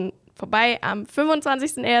Treffen vorbei am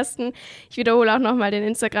 25.01. Ich wiederhole auch nochmal den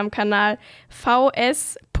Instagram-Kanal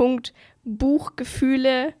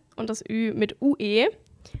vs.buchgefühle und das Ü mit UE.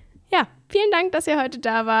 Ja, vielen Dank, dass ihr heute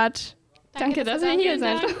da wart. Danke, dass ihr hier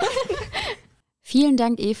seid. Vielen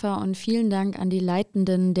Dank, Eva, und vielen Dank an die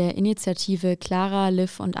Leitenden der Initiative Clara,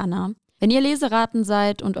 Liv und Anna. Wenn ihr Leseraten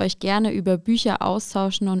seid und euch gerne über Bücher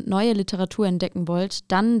austauschen und neue Literatur entdecken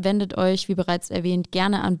wollt, dann wendet euch, wie bereits erwähnt,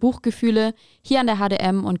 gerne an Buchgefühle hier an der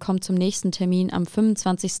HdM und kommt zum nächsten Termin am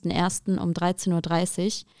 25.01. um 13.30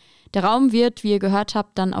 Uhr. Der Raum wird, wie ihr gehört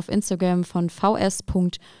habt, dann auf Instagram von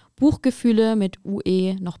vs.buchgefühle mit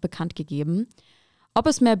UE noch bekannt gegeben. Ob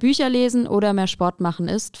es mehr Bücher lesen oder mehr Sport machen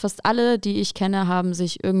ist, fast alle, die ich kenne, haben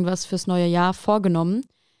sich irgendwas fürs neue Jahr vorgenommen.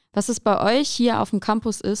 Was es bei euch hier auf dem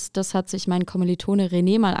Campus ist, das hat sich mein Kommilitone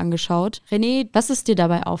René mal angeschaut. René, was ist dir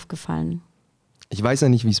dabei aufgefallen? Ich weiß ja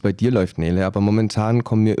nicht, wie es bei dir läuft, Nele, aber momentan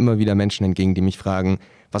kommen mir immer wieder Menschen entgegen, die mich fragen,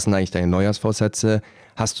 was sind eigentlich deine Neujahrsvorsätze?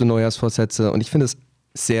 Hast du Neujahrsvorsätze? Und ich finde es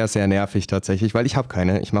sehr, sehr nervig tatsächlich, weil ich habe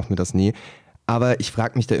keine, ich mache mir das nie. Aber ich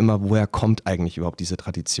frage mich da immer, woher kommt eigentlich überhaupt diese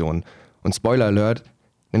Tradition? Und Spoiler Alert,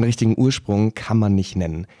 einen richtigen Ursprung kann man nicht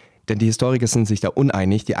nennen. Denn die Historiker sind sich da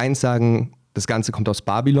uneinig. Die einen sagen, das Ganze kommt aus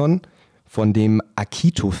Babylon, von dem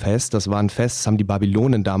Akito-Fest. Das war ein Fest, das haben die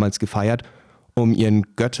Babylonen damals gefeiert, um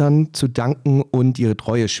ihren Göttern zu danken und ihre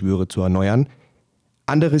Treueschwüre zu erneuern.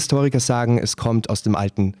 Andere Historiker sagen, es kommt aus dem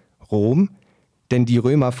alten Rom, denn die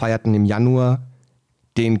Römer feierten im Januar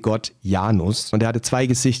den Gott Janus und er hatte 2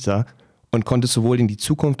 Gesichter und konnte sowohl in die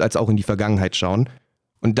Zukunft als auch in die Vergangenheit schauen.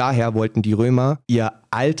 Und daher wollten die Römer ihr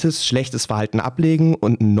altes, schlechtes Verhalten ablegen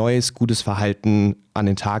und ein neues, gutes Verhalten an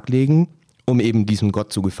den Tag legen, um eben diesem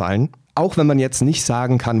Gott zu gefallen. Auch wenn man jetzt nicht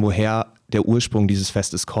sagen kann, woher der Ursprung dieses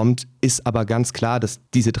Festes kommt, ist aber ganz klar, dass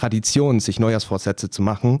diese Tradition, sich Neujahrsvorsätze zu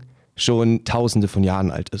machen, schon Tausende von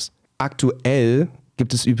Jahren alt ist. Aktuell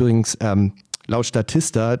gibt es übrigens laut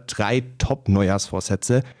Statista 3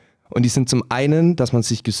 Top-Neujahrsvorsätze. Und die sind zum einen, dass man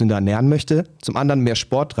sich gesünder ernähren möchte, zum anderen mehr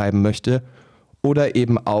Sport treiben möchte oder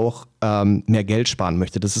eben auch mehr Geld sparen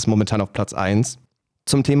möchte. Das ist momentan auf Platz 1.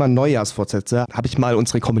 Zum Thema Neujahrsvorsätze habe ich mal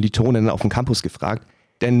unsere Kommilitonen auf dem Campus gefragt,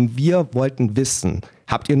 denn wir wollten wissen,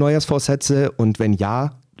 habt ihr Neujahrsvorsätze und wenn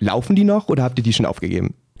ja, laufen die noch oder habt ihr die schon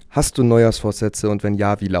aufgegeben? Hast du Neujahrsvorsätze und wenn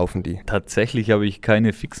ja, wie laufen die? Tatsächlich habe ich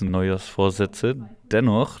keine fixen Neujahrsvorsätze.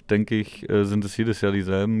 Dennoch, denke ich, sind es jedes Jahr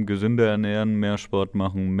dieselben. Gesünder ernähren, mehr Sport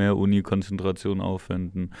machen, mehr Uni-Konzentration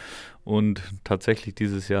aufwenden und tatsächlich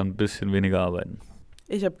dieses Jahr ein bisschen weniger arbeiten.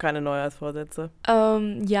 Ich habe keine Neujahrsvorsätze.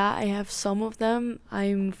 Yeah, I have some of them.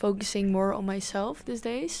 I'm focusing more on myself these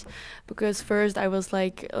days because first I was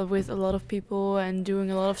like with a lot of people and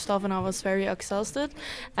doing a lot of stuff and I was very exhausted.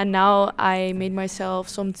 And now I made myself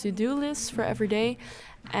some to-do lists for every day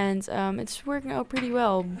and it's working out pretty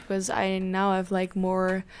well because I now have like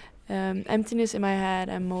more emptiness in my head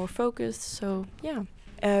and more focused. So yeah.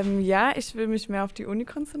 Ja, ich will mich mehr auf die Uni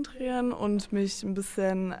konzentrieren und mich ein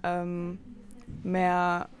bisschen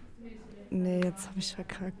jetzt habe ich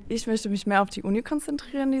verkackt. Ich möchte mich mehr auf die Uni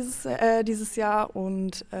konzentrieren dieses Jahr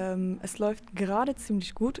und es läuft gerade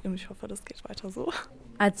ziemlich gut und ich hoffe, das geht weiter so.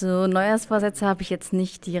 Also Neujahrsvorsätze habe ich jetzt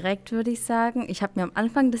nicht direkt, würde ich sagen. Ich habe mir am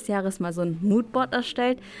Anfang des Jahres mal so ein Moodboard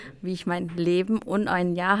erstellt, wie ich mein Leben und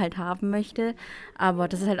ein Jahr halt haben möchte. Aber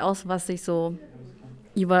das ist halt auch so, was sich so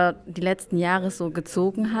über die letzten Jahre so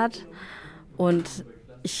gezogen hat. Und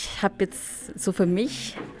ich habe jetzt so für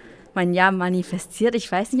mich mein Jahr manifestiert. Ich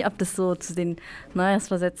weiß nicht, ob das so zu den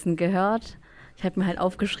Neujahrsvorsätzen gehört. Ich habe mir halt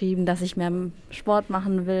aufgeschrieben, dass ich mehr Sport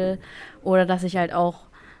machen will oder dass ich halt auch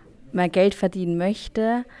mehr Geld verdienen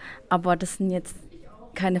möchte. Aber das sind jetzt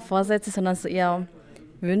keine Vorsätze, sondern so eher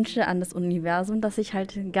Wünsche an das Universum, das ich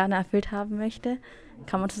halt gerne erfüllt haben möchte.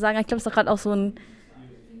 Kann man so sagen. Ich glaube, es ist doch gerade auch so ein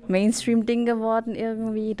Mainstream-Ding geworden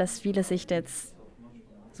irgendwie, dass viele sich jetzt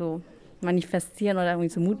so manifestieren oder irgendwie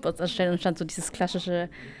so Moodboards erstellen und stand so dieses klassische,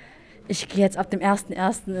 ich gehe jetzt ab dem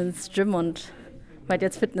 1.1. ins Gym und werde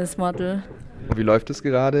jetzt Fitnessmodel. Und wie läuft es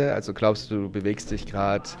gerade? Also glaubst du, du bewegst dich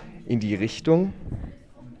gerade in die Richtung?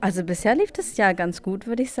 Also bisher lief das ja ganz gut,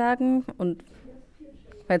 würde ich sagen. Und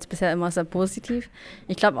war jetzt bisher immer sehr positiv.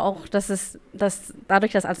 Ich glaube auch, dass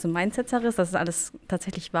dadurch, dass alles so Mindset-Sache ist, dass es alles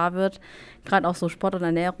tatsächlich wahr wird. Gerade auch so Sport und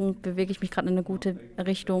Ernährung bewege ich mich gerade in eine gute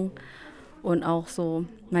Richtung. Und auch so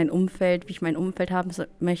mein Umfeld, wie ich mein Umfeld haben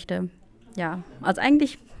möchte. Ja, also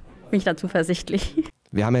eigentlich bin ich da zuversichtlich.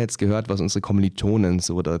 Wir haben ja jetzt gehört, was unsere Kommilitonen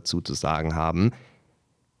so dazu zu sagen haben.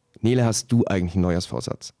 Nele, hast du eigentlich einen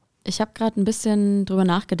Neujahrsvorsatz? Ich habe gerade ein bisschen drüber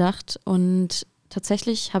nachgedacht und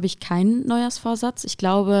tatsächlich habe ich keinen Neujahrsvorsatz. Ich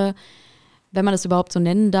glaube, wenn man das überhaupt so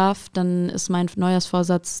nennen darf, dann ist mein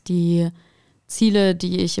Neujahrsvorsatz, die Ziele,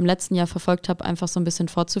 die ich im letzten Jahr verfolgt habe, einfach so ein bisschen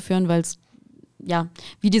fortzuführen, weil es ja,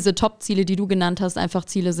 wie diese Top-Ziele, die du genannt hast, einfach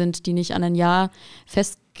Ziele sind, die nicht an ein Jahr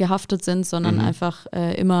festgehaftet sind, sondern einfach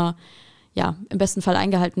immer, ja, im besten Fall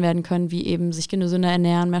eingehalten werden können, wie eben sich gesünder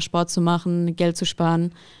ernähren, mehr Sport zu machen, Geld zu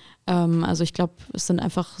sparen. Also ich glaube, es sind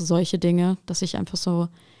einfach solche Dinge, dass ich einfach so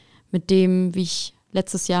mit dem, wie ich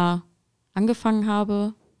letztes Jahr angefangen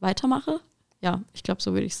habe, weitermache. Ja, ich glaube,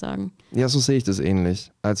 so würde ich sagen. Ja, so sehe ich das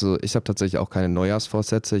ähnlich. Also ich habe tatsächlich auch keine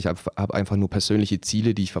Neujahrsvorsätze. Ich habe einfach nur persönliche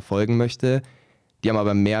Ziele, die ich verfolgen möchte. Die haben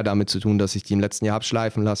aber mehr damit zu tun, dass ich die im letzten Jahr habe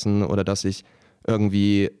schleifen lassen oder dass ich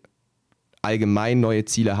irgendwie allgemein neue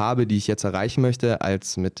Ziele habe, die ich jetzt erreichen möchte,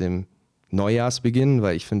 als mit dem Neujahrsbeginn.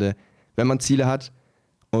 Weil ich finde, wenn man Ziele hat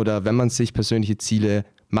oder wenn man sich persönliche Ziele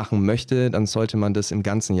machen möchte, dann sollte man das im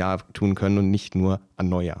ganzen Jahr tun können und nicht nur an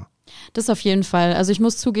Neujahr. Das auf jeden Fall. Also ich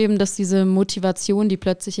muss zugeben, dass diese Motivation, die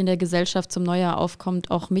plötzlich in der Gesellschaft zum Neujahr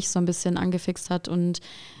aufkommt, auch mich so ein bisschen angefixt hat und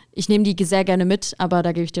ich nehme die sehr gerne mit, aber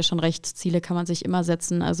da gebe ich dir schon recht, Ziele kann man sich immer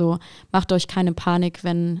setzen. Also macht euch keine Panik,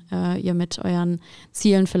 wenn ihr mit euren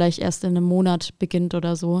Zielen vielleicht erst in einem Monat beginnt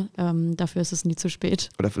oder so. Dafür ist es nie zu spät.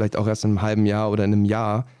 Oder vielleicht auch erst in einem halben Jahr oder in einem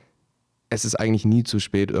Jahr. Es ist eigentlich nie zu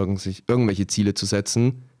spät, irgendwelche Ziele zu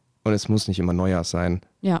setzen und es muss nicht immer Neujahr sein.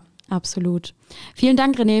 Ja, absolut. Vielen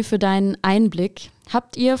Dank, René, für deinen Einblick.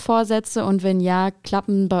 Habt ihr Vorsätze und wenn ja,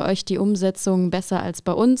 klappen bei euch die Umsetzungen besser als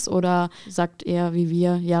bei uns oder sagt ihr wie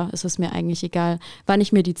wir, ja, es ist mir eigentlich egal, wann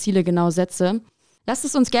ich mir die Ziele genau setze? Lasst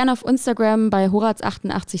es uns gerne auf Instagram bei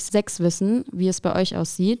Horaz886 wissen, wie es bei euch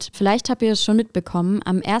aussieht. Vielleicht habt ihr es schon mitbekommen,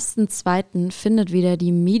 am 1.2. findet wieder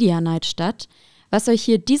die Media Night statt. Was euch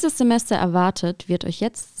hier dieses Semester erwartet, wird euch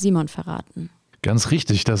jetzt Simon verraten. Ganz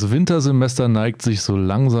richtig, das Wintersemester neigt sich so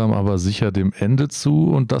langsam aber sicher dem Ende zu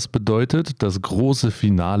und das bedeutet, das große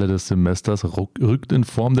Finale des Semesters rückt in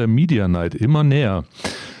Form der Media Night immer näher.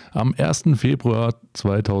 Am 1. Februar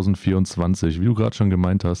 2024, wie du gerade schon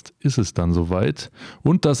gemeint hast, ist es dann soweit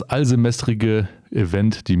und das allsemestrige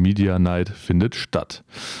Event, die Media Night, findet statt.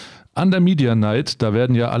 An der Media Night, da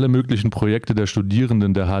werden ja alle möglichen Projekte der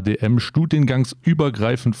Studierenden der HdM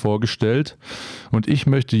studiengangsübergreifend vorgestellt und ich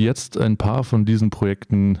möchte jetzt ein paar von diesen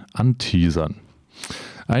Projekten anteasern.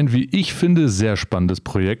 Ein, wie ich finde, sehr spannendes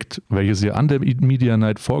Projekt, welches ihr an der Media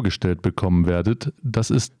Night vorgestellt bekommen werdet, das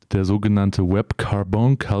ist der sogenannte Web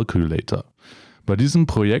Carbon Calculator. Bei diesem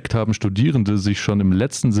Projekt haben Studierende sich schon im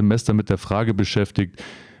letzten Semester mit der Frage beschäftigt,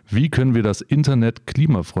 wie können wir das Internet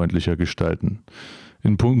klimafreundlicher gestalten?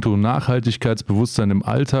 In puncto Nachhaltigkeitsbewusstsein im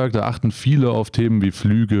Alltag, da achten viele auf Themen wie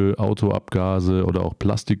Flüge, Autoabgase oder auch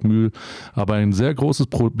Plastikmüll. Aber ein sehr großes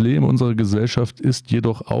Problem unserer Gesellschaft ist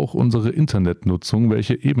jedoch auch unsere Internetnutzung,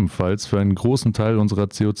 welche ebenfalls für einen großen Teil unserer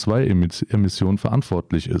CO2-Emissionen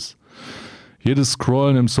verantwortlich ist. Jedes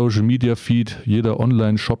Scrollen im Social-Media-Feed, jeder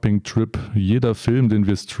Online-Shopping-Trip, jeder Film, den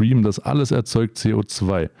wir streamen, das alles erzeugt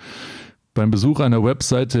CO2. Beim Besuch einer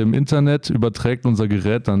Webseite im Internet überträgt unser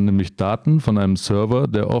Gerät dann nämlich Daten von einem Server,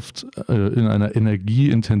 der oft in einer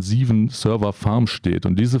energieintensiven Serverfarm steht.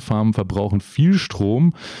 Und diese Farmen verbrauchen viel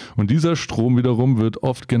Strom und dieser Strom wiederum wird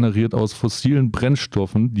oft generiert aus fossilen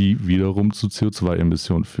Brennstoffen, die wiederum zu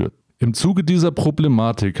CO2-Emissionen führt. Im Zuge dieser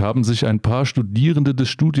Problematik haben sich ein paar Studierende des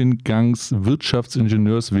Studiengangs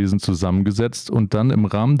Wirtschaftsingenieurswesen zusammengesetzt und dann im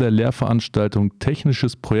Rahmen der Lehrveranstaltung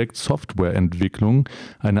Technisches Projekt Softwareentwicklung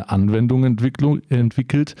eine Anwendung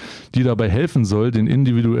entwickelt, die dabei helfen soll, den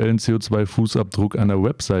individuellen CO2-Fußabdruck einer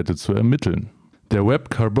Webseite zu ermitteln. Der Web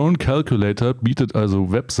Carbon Calculator bietet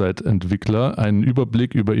also Website-Entwickler einen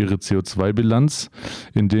Überblick über ihre CO2-Bilanz,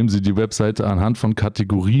 indem sie die Webseite anhand von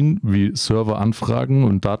Kategorien wie Serveranfragen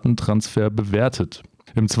und Datentransfer bewertet.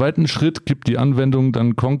 Im zweiten Schritt gibt die Anwendung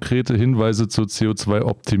dann konkrete Hinweise zur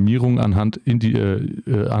CO2-Optimierung anhand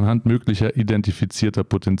möglicher identifizierter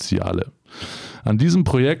Potenziale. An diesem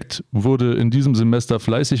Projekt wurde in diesem Semester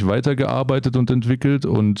fleißig weitergearbeitet und entwickelt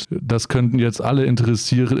und das könnten jetzt alle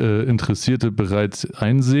Interessierte bereits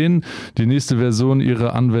einsehen. Die nächste Version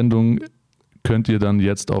ihrer Anwendung könnt ihr dann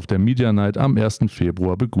jetzt auf der Media Night am 1.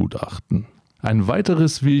 Februar begutachten. Ein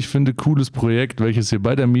weiteres, wie ich finde, cooles Projekt, welches hier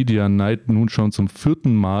bei der Media Night nun schon zum 4.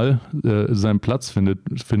 Mal seinen Platz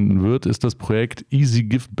finden wird, ist das Projekt Easy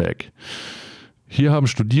Giftback. Hier haben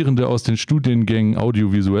Studierende aus den Studiengängen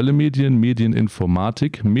Audiovisuelle Medien,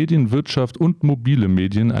 Medieninformatik, Medienwirtschaft und mobile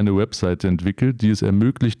Medien eine Webseite entwickelt, die es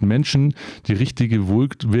ermöglicht, Menschen die richtige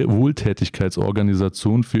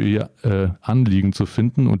Wohltätigkeitsorganisation für ihr Anliegen zu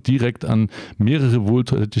finden und direkt an mehrere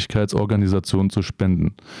Wohltätigkeitsorganisationen zu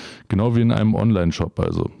spenden. Genau wie in einem Online-Shop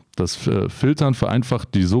also. Das Filtern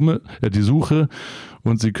vereinfacht die Suche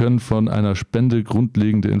und Sie können von einer Spende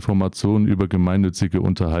grundlegende Informationen über gemeinnützige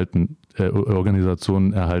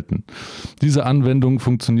Organisationen erhalten. Diese Anwendung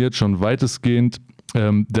funktioniert schon weitestgehend.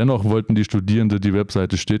 Dennoch wollten die Studierenden die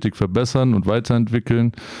Webseite stetig verbessern und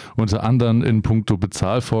weiterentwickeln, unter anderem in puncto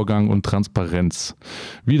Bezahlvorgang und Transparenz.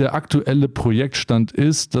 Wie der aktuelle Projektstand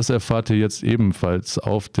ist, das erfahrt ihr jetzt ebenfalls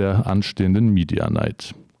auf der anstehenden Media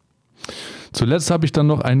Night. Zuletzt habe ich dann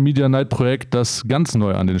noch ein Media Night Projekt, das ganz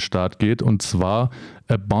neu an den Start geht, und zwar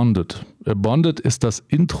Bonded. Bonded ist das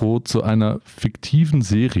Intro zu einer fiktiven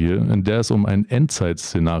Serie, in der es um ein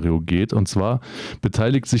Endzeitszenario geht. Und zwar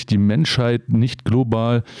beteiligt sich die Menschheit nicht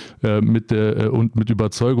global mit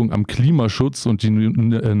Überzeugung am Klimaschutz und die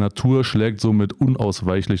Natur schlägt somit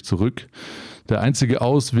unausweichlich zurück. Der einzige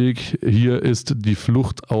Ausweg hier ist die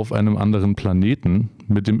Flucht auf einem anderen Planeten.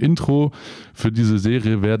 Mit dem Intro für diese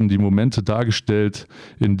Serie werden die Momente dargestellt,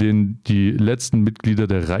 in denen die letzten Mitglieder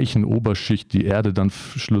der reichen Oberschicht die Erde dann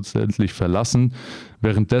schlussendlich verlassen.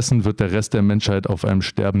 Währenddessen wird der Rest der Menschheit auf einem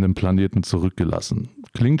sterbenden Planeten zurückgelassen.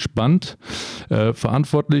 Klingt spannend.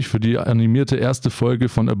 Verantwortlich für die animierte erste Folge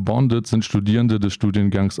von Abonded sind Studierende des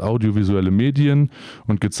Studiengangs Audiovisuelle Medien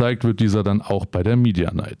und gezeigt wird dieser dann auch bei der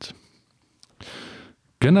Media Night.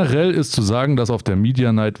 Generell ist zu sagen, dass auf der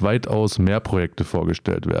Media Night weitaus mehr Projekte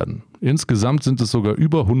vorgestellt werden. Insgesamt sind es sogar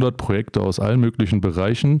über 100 Projekte aus allen möglichen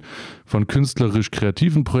Bereichen, von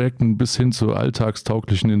künstlerisch-kreativen Projekten bis hin zu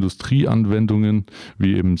alltagstauglichen Industrieanwendungen,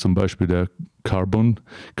 wie eben zum Beispiel der Carbon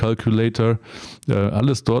Calculator.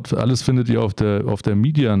 Alles findet ihr auf der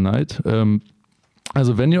Media Night.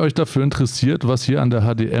 Also wenn ihr euch dafür interessiert, was hier an der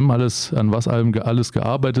HdM an was alles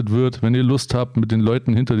gearbeitet wird, wenn ihr Lust habt, mit den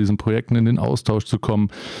Leuten hinter diesen Projekten in den Austausch zu kommen,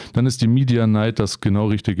 dann ist die Media Night das genau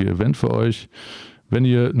richtige Event für euch. Wenn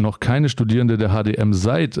ihr noch keine Studierende der HdM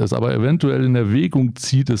seid, es aber eventuell in Erwägung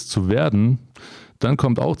zieht, es zu werden, dann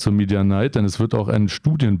kommt auch zur Media Night, denn es wird auch eine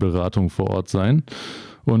Studienberatung vor Ort sein.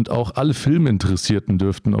 Und auch alle Filminteressierten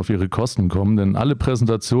dürften auf ihre Kosten kommen, denn alle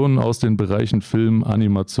Präsentationen aus den Bereichen Film,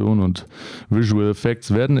 Animation und Visual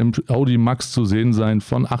Effects werden im Audimax zu sehen sein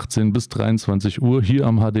von 18 bis 23 Uhr hier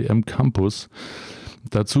am HdM Campus.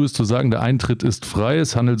 Dazu ist zu sagen, der Eintritt ist frei,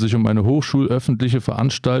 es handelt sich um eine hochschulöffentliche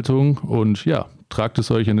Veranstaltung und ja, tragt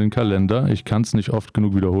es euch in den Kalender, ich kann es nicht oft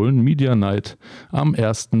genug wiederholen, Media Night am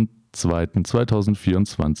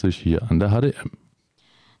 1.2.2024 hier an der HdM.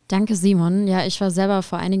 Danke, Simon. Ja, ich war selber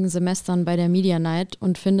vor einigen Semestern bei der Media Night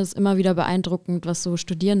und finde es immer wieder beeindruckend, was so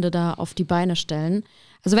Studierende da auf die Beine stellen.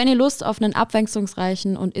 Also wenn ihr Lust auf einen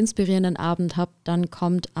abwechslungsreichen und inspirierenden Abend habt, dann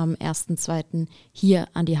kommt am 1.2. hier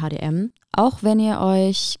an die HdM. Auch wenn ihr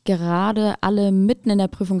euch gerade alle mitten in der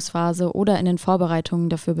Prüfungsphase oder in den Vorbereitungen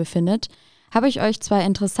dafür befindet, habe ich euch 2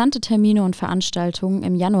 interessante Termine und Veranstaltungen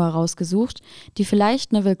im Januar rausgesucht, die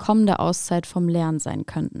vielleicht eine willkommene Auszeit vom Lernen sein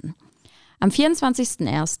könnten. Am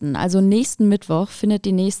 24.01., also nächsten Mittwoch, findet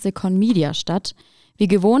die nächste Conmedia statt. Wie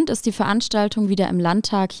gewohnt ist die Veranstaltung wieder im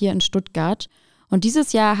Landtag hier in Stuttgart. Und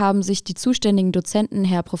dieses Jahr haben sich die zuständigen Dozenten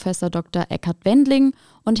Herr Prof. Dr. Eckhard Wendling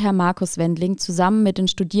und Herr Markus Wendling zusammen mit den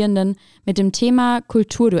Studierenden mit dem Thema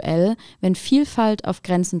Kulturduell, wenn Vielfalt auf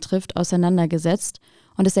Grenzen trifft, auseinandergesetzt.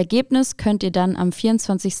 Und das Ergebnis könnt ihr dann am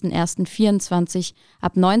 24.01.24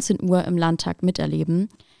 ab 19 Uhr im Landtag miterleben.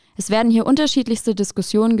 Es werden hier unterschiedlichste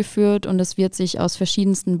Diskussionen geführt und es wird sich aus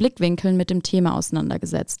verschiedensten Blickwinkeln mit dem Thema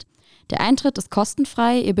auseinandergesetzt. Der Eintritt ist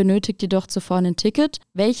kostenfrei, ihr benötigt jedoch zuvor ein Ticket,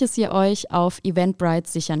 welches ihr euch auf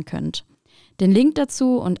Eventbrite sichern könnt. Den Link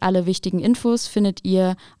dazu und alle wichtigen Infos findet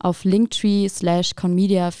ihr auf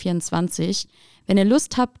linktree/conmedia24. Wenn ihr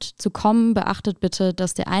Lust habt zu kommen, beachtet bitte,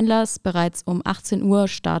 dass der Einlass bereits um 18 Uhr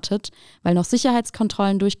startet, weil noch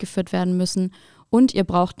Sicherheitskontrollen durchgeführt werden müssen und ihr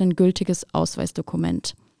braucht ein gültiges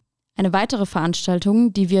Ausweisdokument. Eine weitere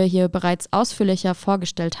Veranstaltung, die wir hier bereits ausführlicher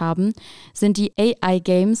vorgestellt haben, sind die AI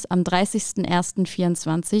Games am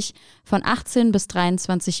 30.01.24 von 18 bis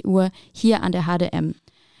 23 Uhr hier an der HdM.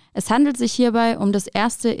 Es handelt sich hierbei um das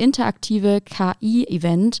erste interaktive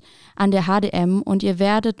KI-Event an der HdM und ihr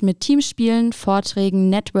werdet mit Teamspielen, Vorträgen,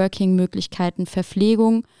 Networking-Möglichkeiten,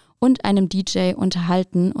 Verpflegung und einem DJ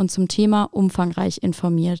unterhalten und zum Thema umfangreich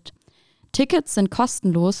informiert. Tickets sind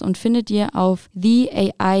kostenlos und findet ihr auf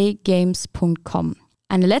theaigames.com.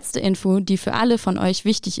 Eine letzte Info, die für alle von euch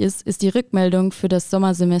wichtig ist die Rückmeldung für das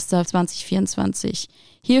Sommersemester 2024.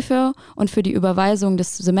 Hierfür und für die Überweisung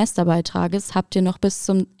des Semesterbeitrages habt ihr noch bis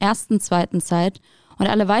zum 1.2. Zeit und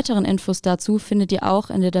alle weiteren Infos dazu findet ihr auch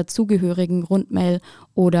in der dazugehörigen Rundmail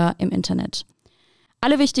oder im Internet.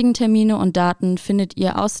 Alle wichtigen Termine und Daten findet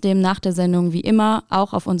ihr außerdem nach der Sendung wie immer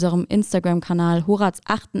auch auf unserem Instagram-Kanal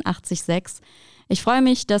horaz886. Ich freue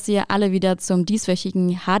mich, dass ihr alle wieder zum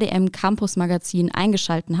dieswöchigen HdM Campus Magazin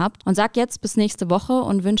eingeschaltet habt und sage jetzt bis nächste Woche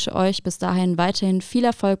und wünsche euch bis dahin weiterhin viel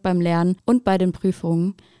Erfolg beim Lernen und bei den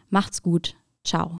Prüfungen. Macht's gut. Ciao.